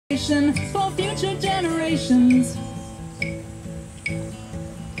reconciliation for future generations.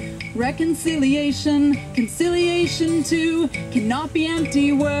 Reconciliation, conciliation too, cannot be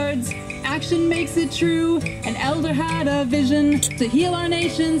empty words. Action makes it true. An elder had a vision to heal our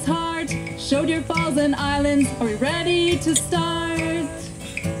nation's heart. Showed your falls and islands, are we ready to start?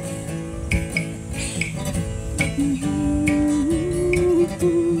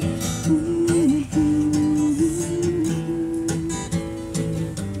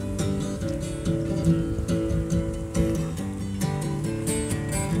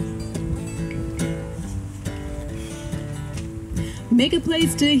 Make a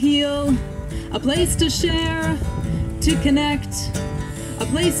place to heal, a place to share, to connect, a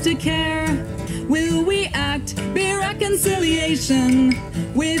place to care. Will we act, be reconciliation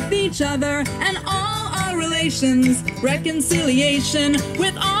with each other and all our relations? Reconciliation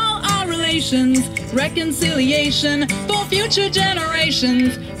with all our relations. Reconciliation for future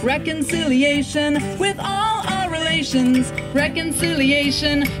generations. Reconciliation with all our relations.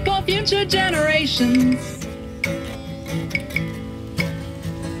 Reconciliation for future generations.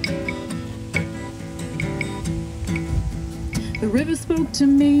 The river spoke to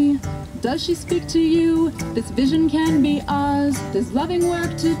me. Does she speak to you? This vision can be ours. There's loving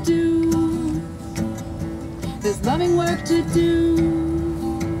work to do. There's loving work to do.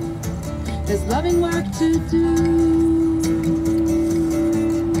 There's loving work to do.